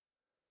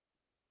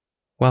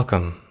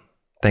Welcome.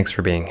 Thanks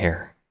for being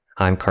here.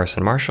 I'm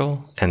Carson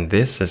Marshall, and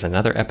this is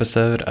another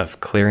episode of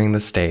Clearing the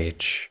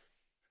Stage.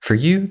 For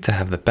you to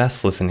have the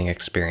best listening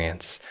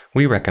experience,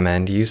 we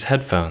recommend you use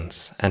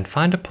headphones and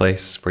find a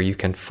place where you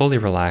can fully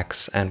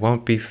relax and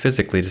won't be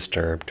physically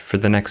disturbed for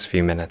the next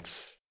few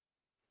minutes.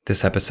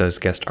 This episode's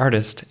guest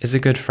artist is a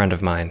good friend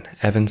of mine,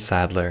 Evan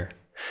Sadler.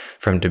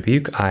 From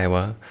Dubuque,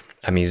 Iowa,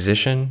 a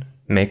musician,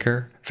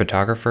 maker,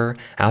 photographer,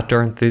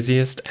 outdoor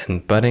enthusiast,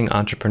 and budding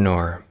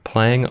entrepreneur,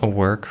 playing a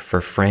work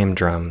for frame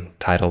drum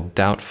titled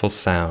Doubtful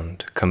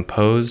Sound,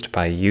 composed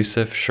by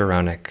Yousif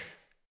Sheronick.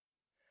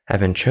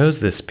 Evan chose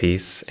this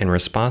piece in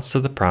response to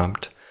the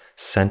prompt,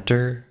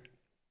 Center,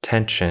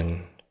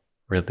 Tension,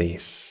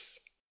 Release.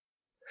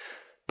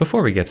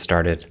 Before we get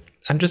started,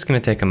 I'm just going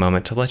to take a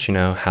moment to let you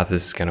know how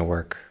this is going to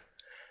work.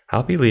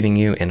 I'll be leading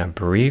you in a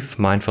brief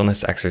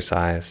mindfulness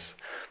exercise.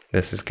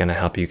 This is going to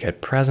help you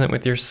get present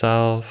with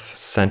yourself,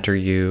 center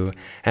you,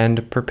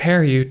 and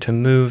prepare you to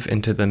move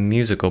into the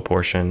musical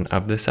portion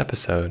of this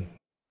episode.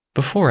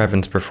 Before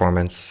Evan's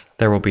performance,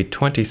 there will be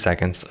 20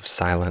 seconds of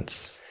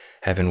silence.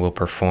 Evan will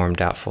perform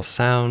Doubtful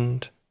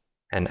Sound,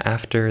 and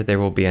after there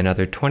will be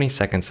another 20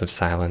 seconds of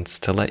silence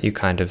to let you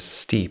kind of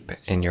steep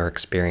in your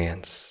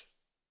experience.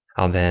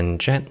 I'll then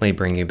gently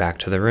bring you back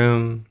to the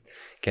room,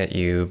 get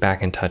you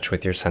back in touch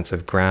with your sense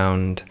of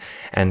ground,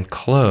 and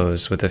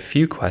close with a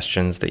few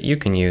questions that you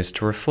can use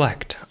to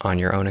reflect on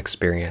your own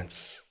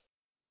experience.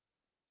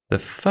 The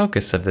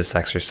focus of this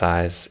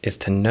exercise is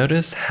to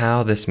notice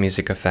how this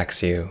music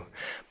affects you.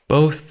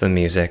 Both the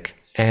music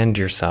and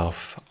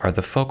yourself are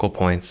the focal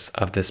points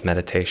of this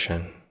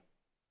meditation.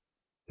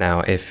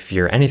 Now, if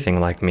you're anything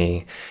like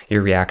me,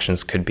 your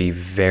reactions could be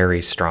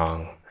very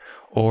strong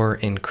or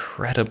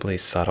incredibly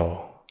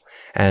subtle,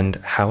 and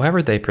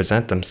however they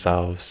present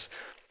themselves,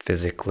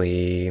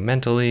 physically,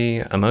 mentally,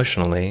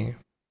 emotionally,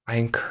 I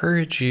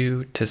encourage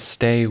you to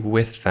stay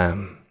with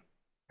them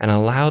and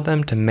allow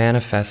them to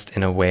manifest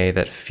in a way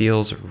that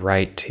feels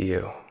right to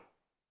you.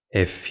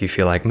 If you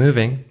feel like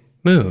moving,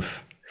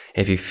 move.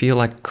 If you feel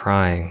like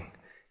crying,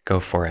 go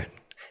for it.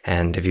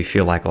 And if you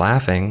feel like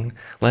laughing,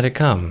 let it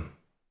come.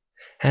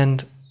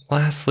 And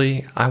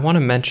lastly, I want to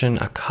mention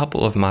a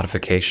couple of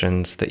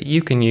modifications that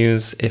you can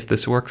use if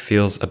this work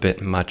feels a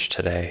bit much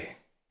today.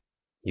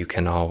 You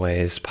can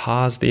always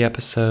pause the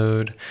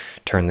episode,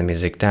 turn the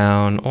music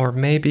down, or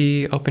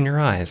maybe open your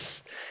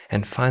eyes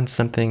and find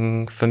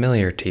something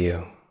familiar to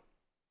you.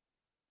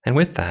 And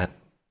with that,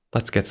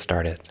 let's get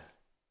started.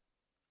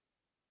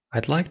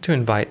 I'd like to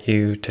invite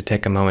you to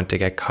take a moment to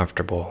get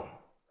comfortable,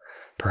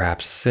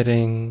 perhaps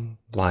sitting,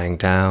 lying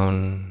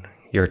down,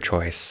 your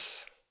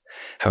choice,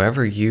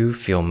 however you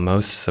feel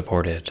most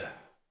supported.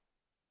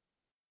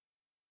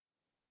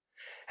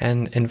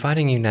 And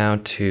inviting you now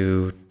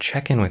to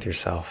check in with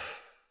yourself,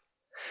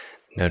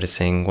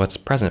 noticing what's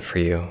present for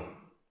you.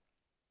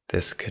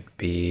 This could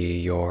be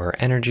your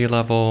energy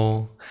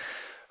level,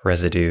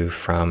 residue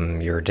from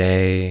your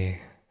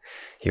day,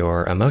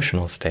 your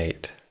emotional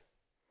state,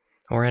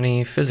 or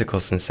any physical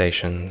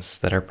sensations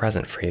that are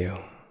present for you.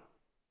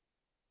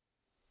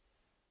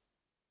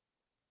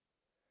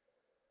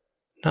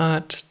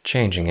 Not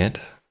changing it,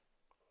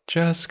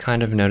 just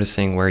kind of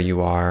noticing where you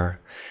are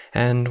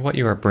and what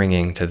you are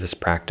bringing to this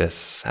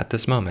practice at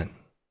this moment.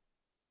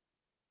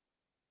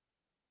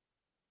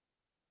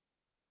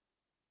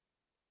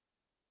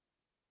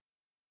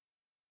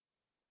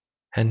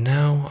 And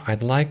now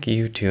I'd like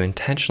you to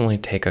intentionally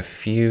take a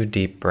few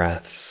deep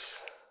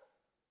breaths.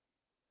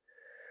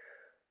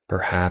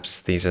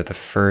 Perhaps these are the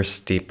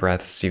first deep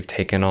breaths you've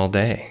taken all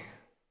day.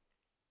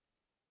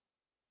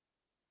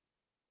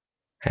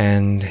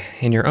 And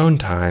in your own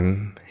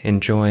time,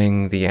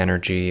 enjoying the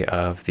energy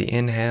of the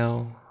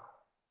inhale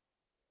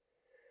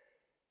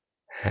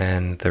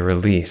and the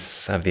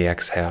release of the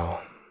exhale.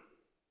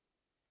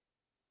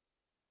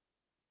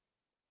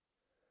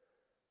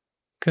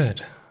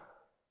 Good.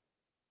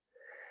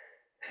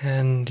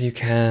 And you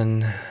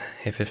can,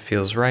 if it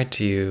feels right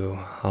to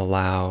you,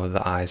 allow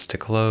the eyes to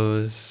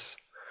close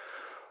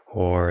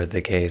or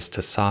the gaze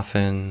to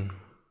soften.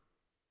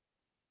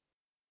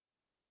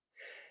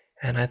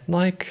 And I'd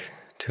like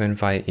to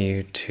invite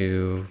you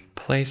to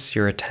place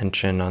your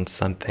attention on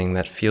something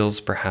that feels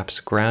perhaps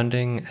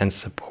grounding and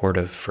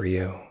supportive for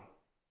you.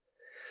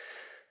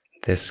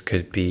 This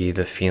could be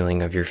the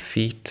feeling of your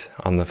feet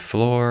on the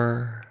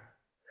floor,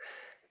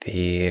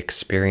 the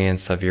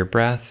experience of your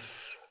breath,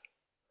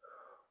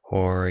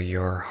 or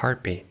your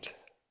heartbeat.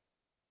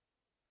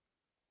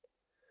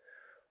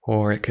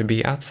 Or it could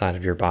be outside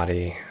of your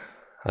body,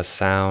 a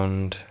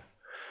sound,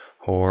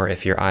 or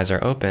if your eyes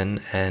are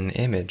open, an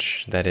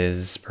image that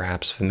is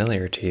perhaps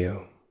familiar to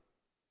you.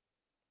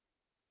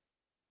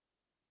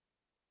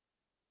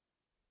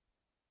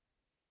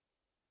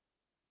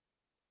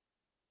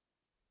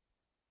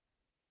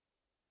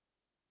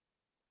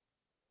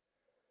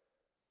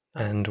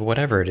 And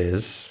whatever it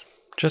is,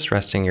 just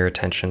resting your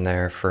attention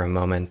there for a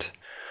moment,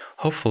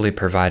 hopefully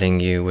providing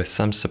you with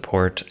some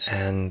support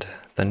and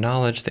the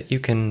knowledge that you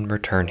can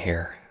return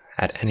here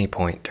at any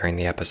point during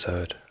the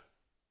episode.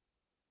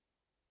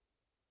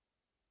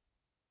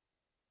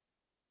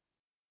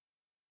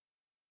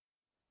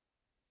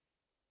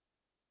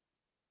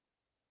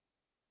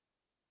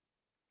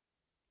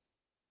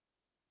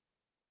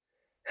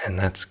 And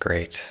that's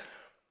great.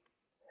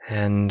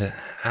 And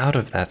out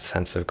of that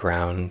sense of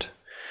ground,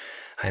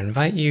 I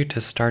invite you to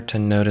start to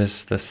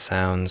notice the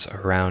sounds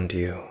around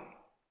you.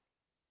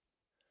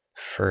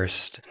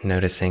 First,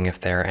 noticing if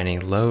there are any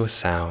low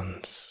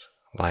sounds,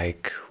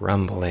 like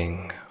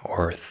rumbling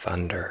or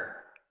thunder.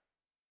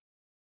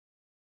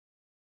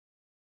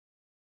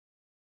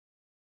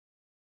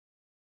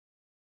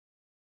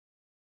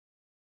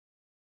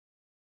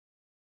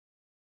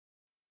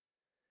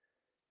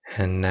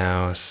 And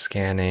now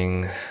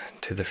scanning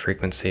to the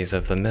frequencies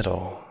of the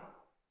middle,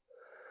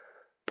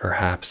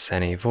 perhaps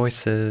any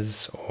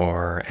voices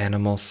or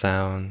animal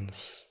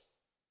sounds.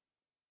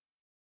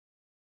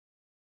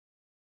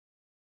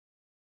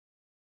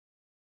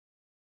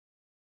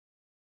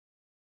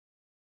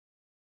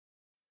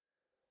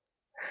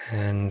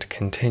 And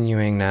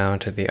continuing now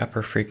to the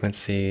upper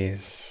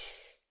frequencies,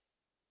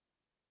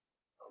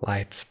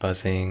 lights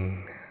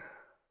buzzing,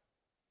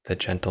 the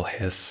gentle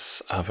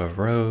hiss of a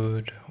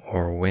road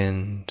or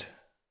wind.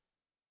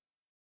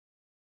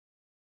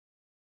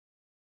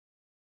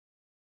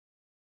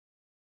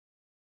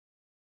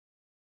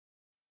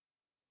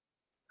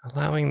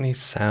 Allowing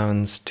these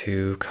sounds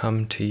to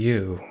come to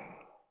you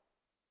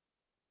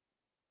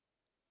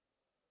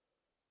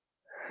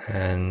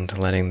and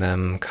letting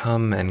them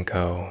come and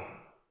go,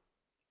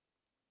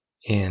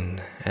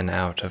 in and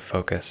out of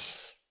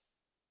focus.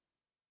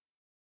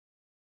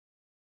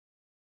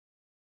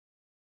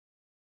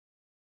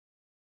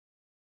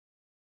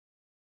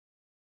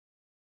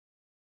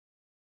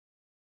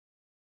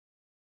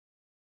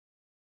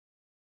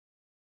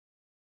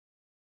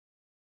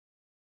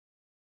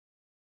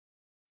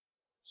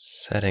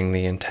 Setting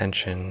the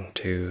intention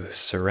to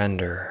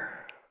surrender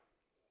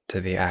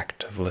to the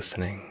act of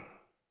listening.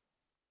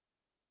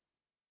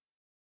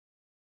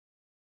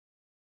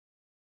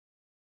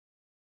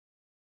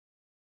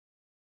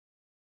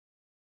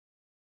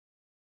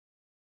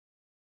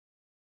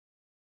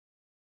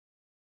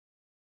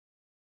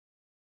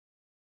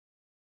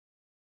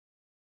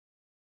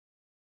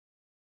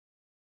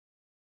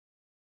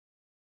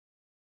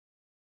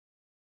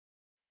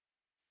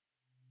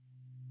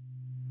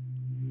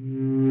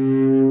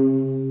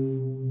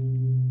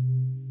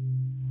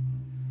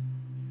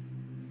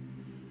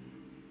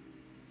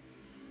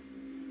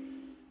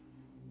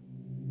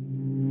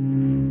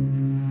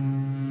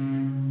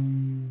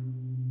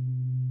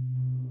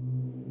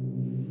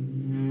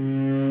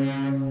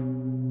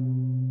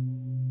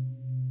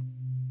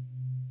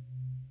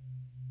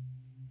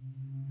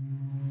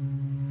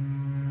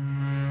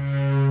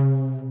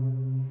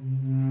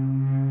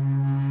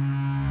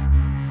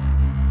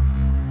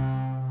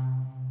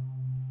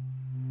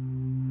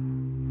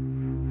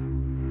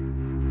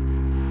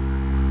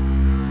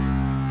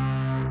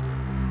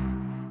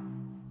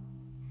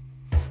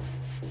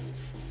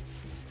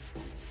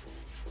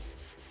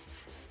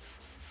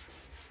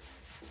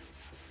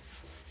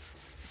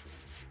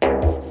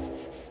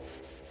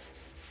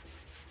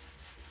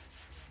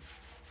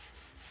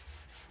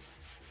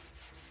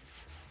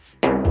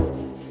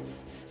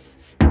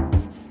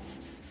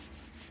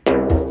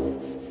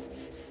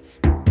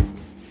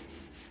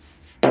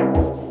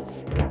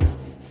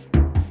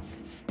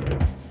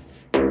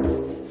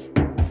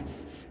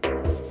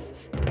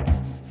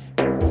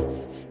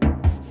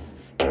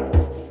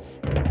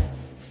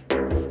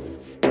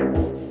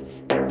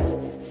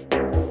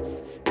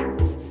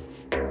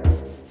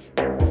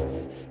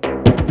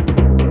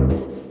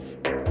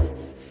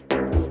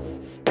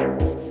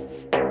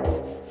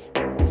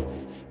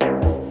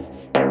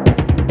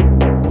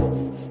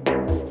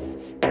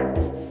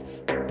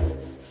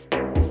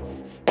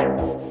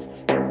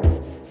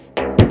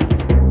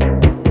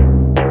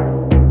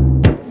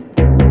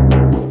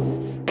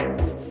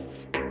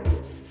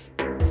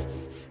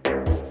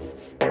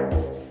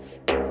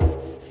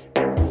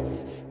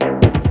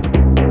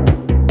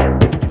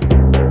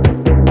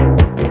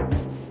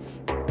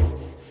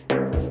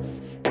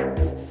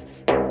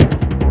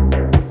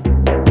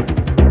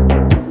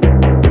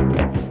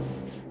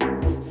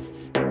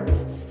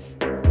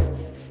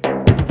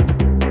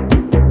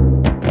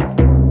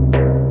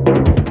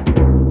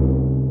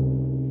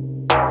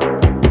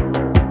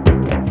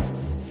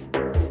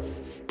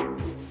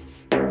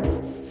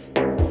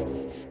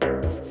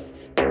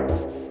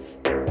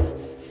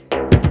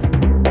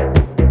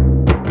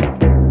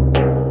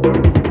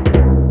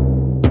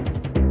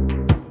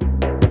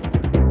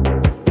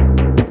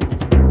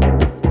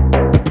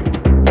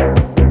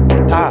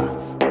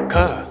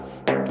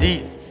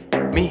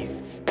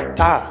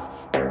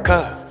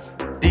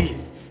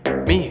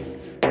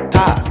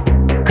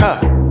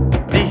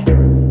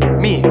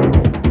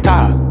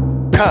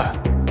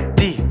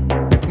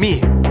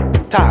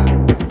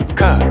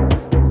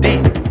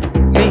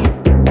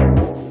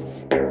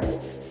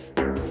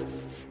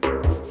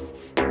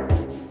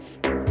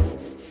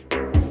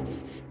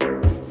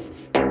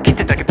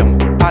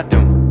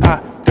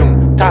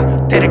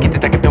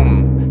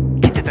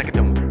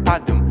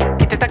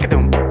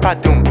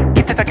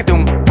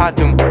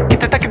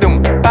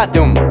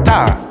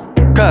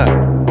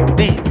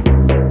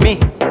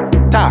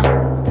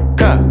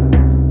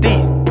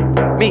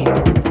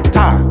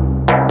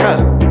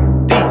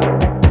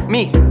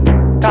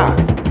 ta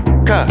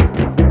ka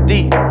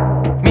di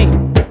mi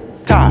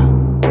ta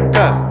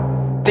ka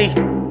di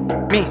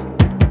mi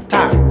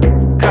ta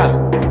ka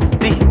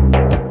di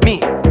mi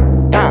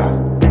ta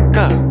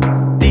ka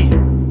di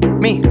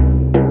mi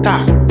ta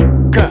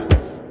ka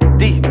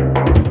di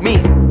mi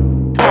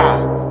ta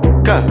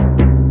ka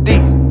di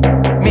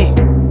mi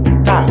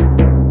ta ka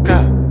di mi ta ka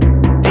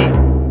di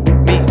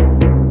mi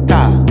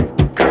ta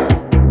ka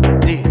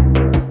di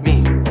mi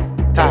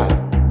ta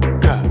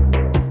ka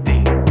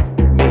di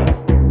mi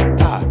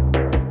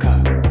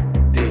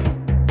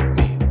ta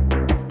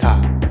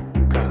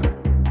ka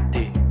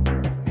di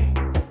mi.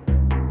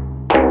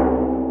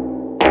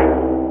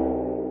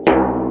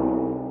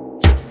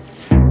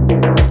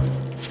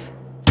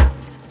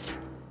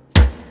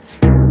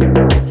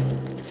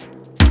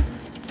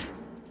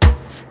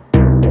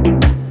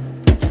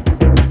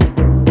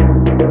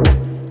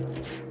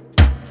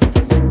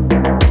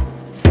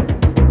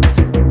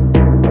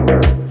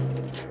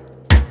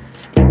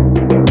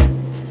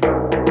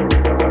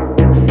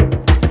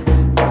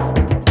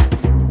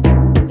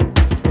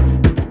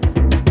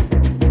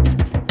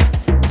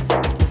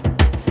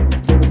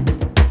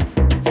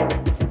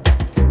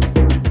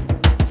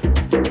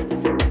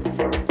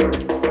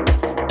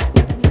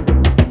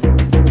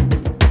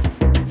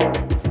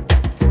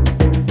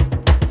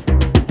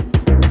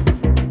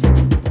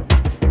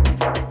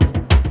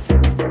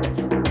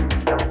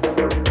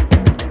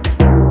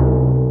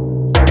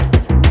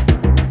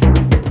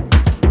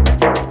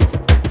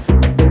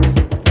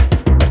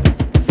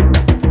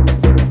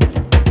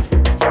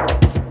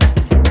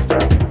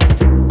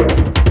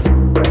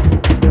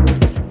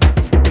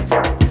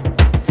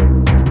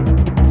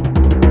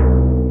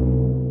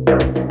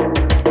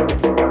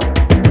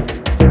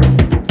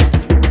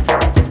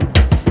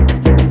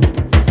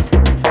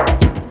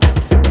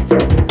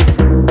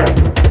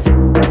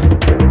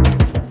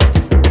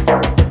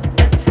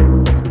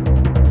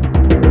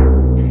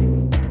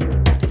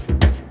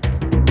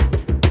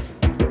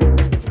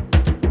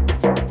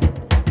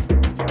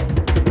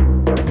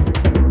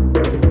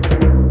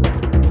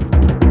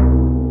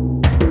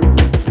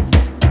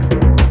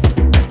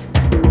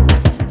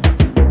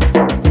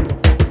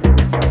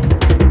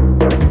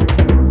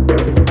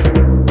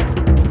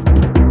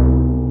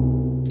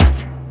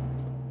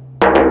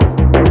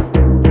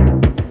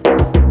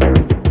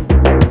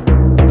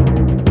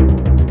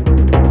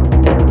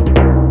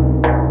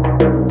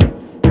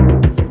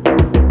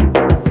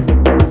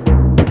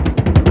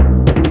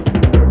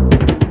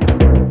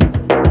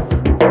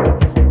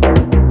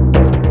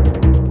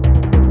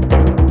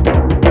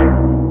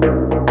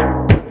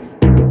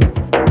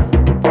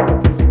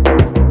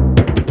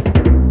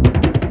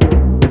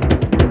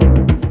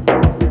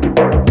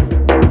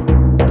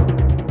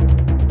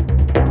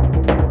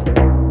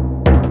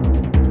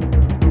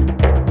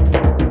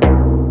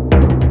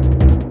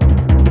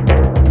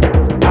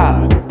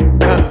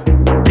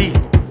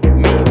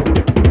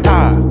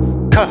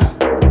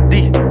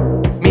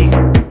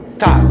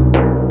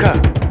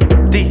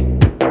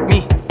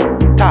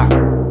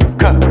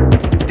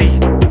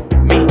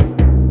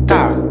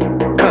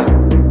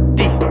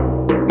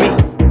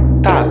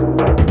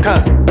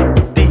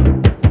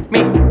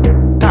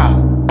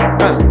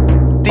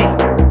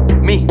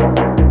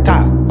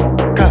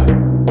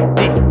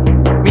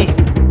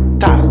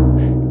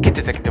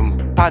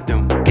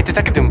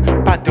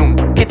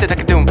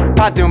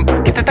 Padum,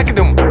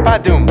 kitatakadum,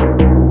 padum.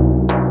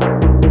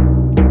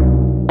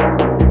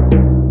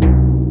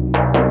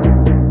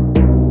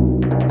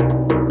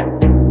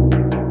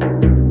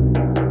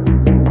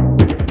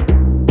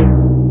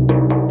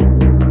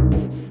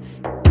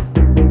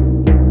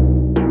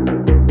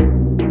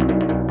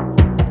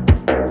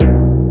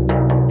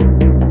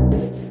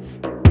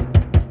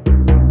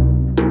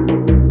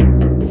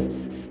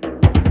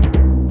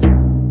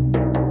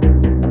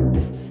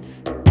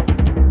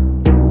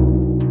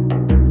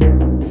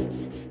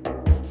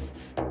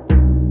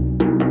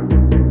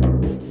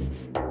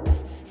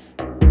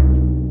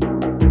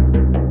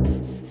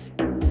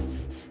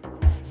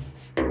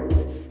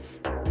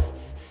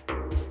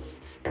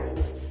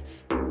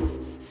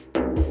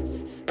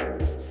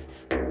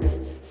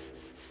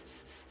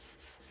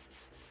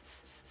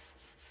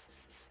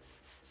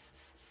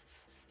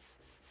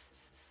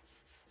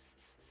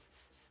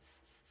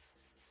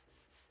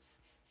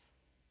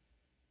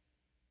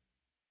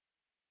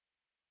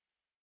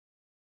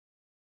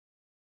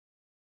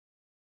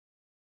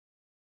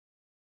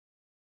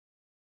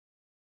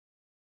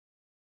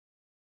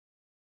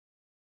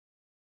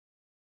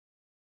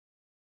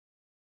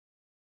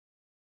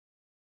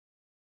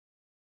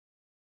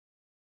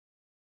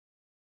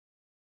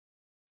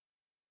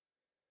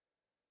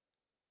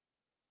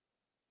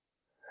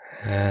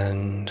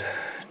 And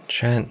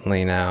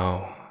gently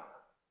now,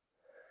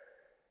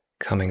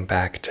 coming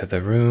back to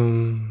the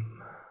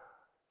room,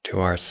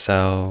 to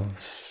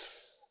ourselves,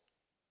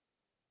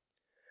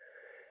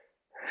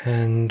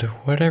 and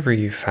whatever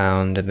you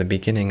found in the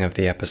beginning of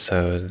the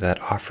episode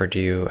that offered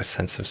you a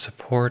sense of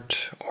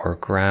support or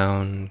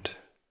ground,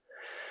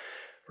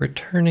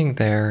 returning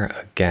there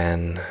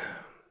again,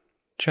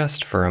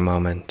 just for a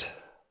moment,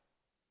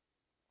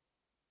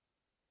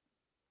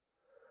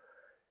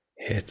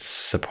 its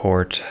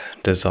support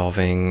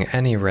dissolving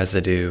any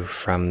residue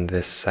from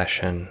this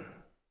session.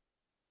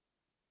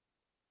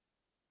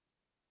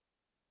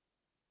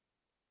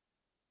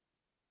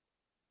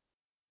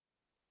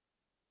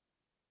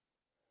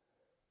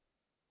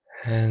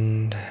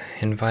 And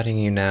inviting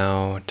you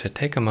now to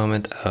take a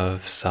moment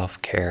of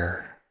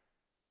self-care.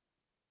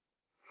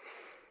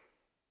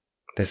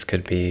 This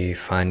could be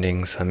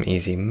finding some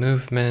easy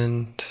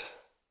movement,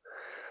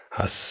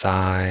 a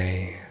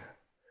sigh,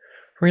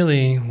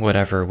 really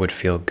whatever would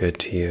feel good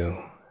to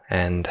you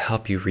and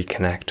help you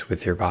reconnect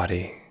with your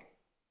body.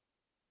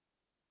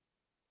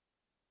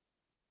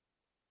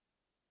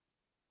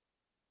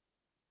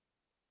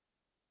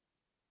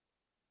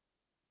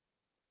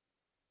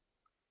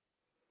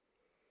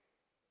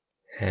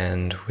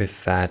 And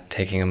with that,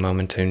 taking a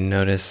moment to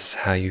notice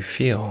how you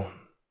feel.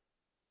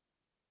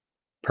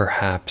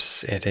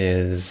 Perhaps it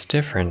is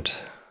different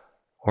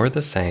or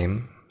the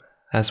same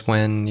as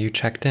when you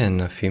checked in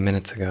a few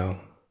minutes ago.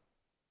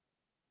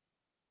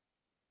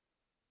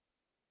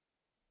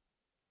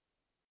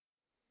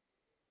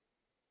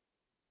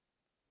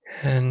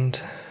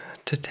 And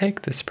to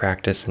take this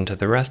practice into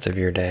the rest of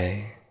your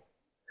day,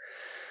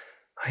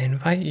 I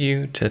invite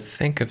you to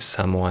think of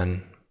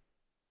someone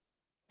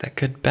that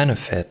could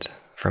benefit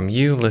from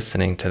you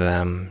listening to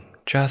them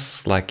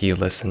just like you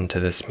listen to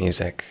this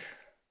music.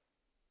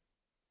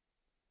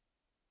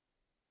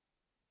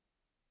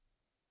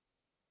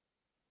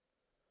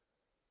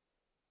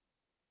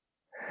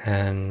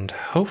 And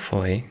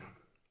hopefully,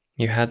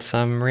 you had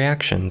some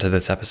reaction to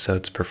this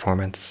episode's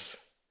performance.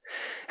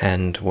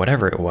 And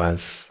whatever it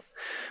was,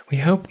 we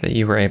hope that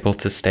you were able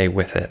to stay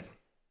with it.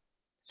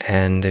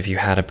 And if you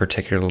had a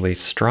particularly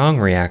strong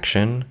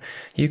reaction,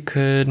 you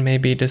could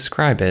maybe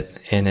describe it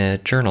in a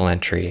journal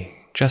entry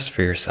just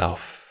for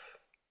yourself.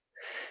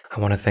 I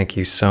want to thank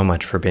you so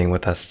much for being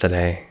with us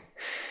today.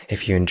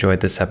 If you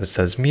enjoyed this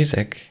episode's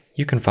music,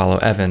 you can follow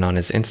Evan on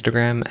his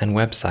Instagram and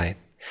website.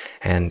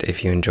 And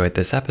if you enjoyed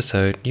this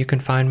episode, you can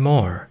find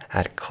more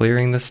at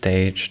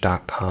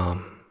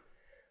clearingthestage.com.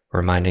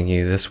 Reminding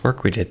you this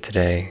work we did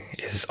today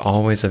is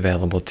always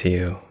available to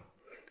you.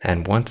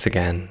 And once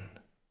again,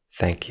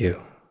 thank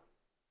you.